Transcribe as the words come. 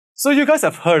So you guys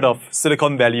have heard of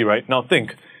Silicon Valley, right? Now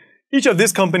think, each of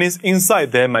these companies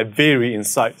inside there might vary in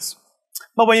size.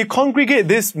 But when you congregate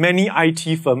this many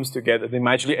IT firms together, they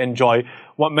might actually enjoy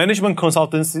what management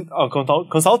consultants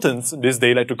these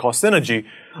days like to call synergy,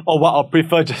 or what I'll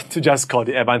prefer to just call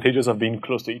the advantages of being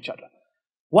close to each other.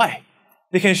 Why?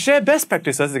 They can share best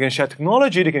practices, they can share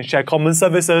technology, they can share common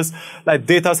services like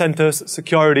data centers,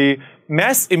 security,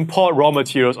 mass import raw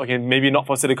materials, okay, maybe not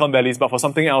for Silicon Valley, but for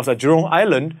something else like Jurong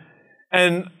Island,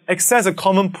 and access a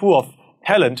common pool of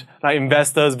talent like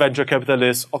investors, venture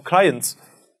capitalists, or clients.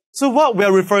 So what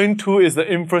we're referring to is the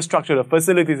infrastructure, the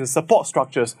facilities, the support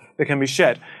structures that can be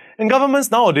shared. And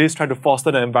governments nowadays try to foster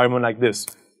an environment like this.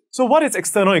 So what is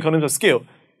external economies of scale?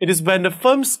 It is when the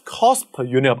firm's cost per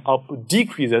unit of output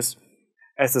decreases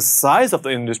as the size of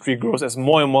the industry grows, as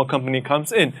more and more company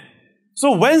comes in.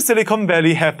 So when Silicon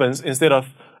Valley happens, instead of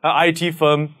an IT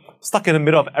firm stuck in the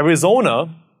middle of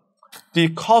Arizona, the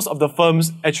cost of the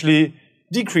firms actually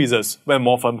decreases when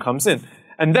more firm comes in.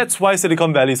 And that's why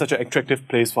Silicon Valley is such an attractive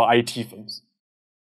place for IT firms.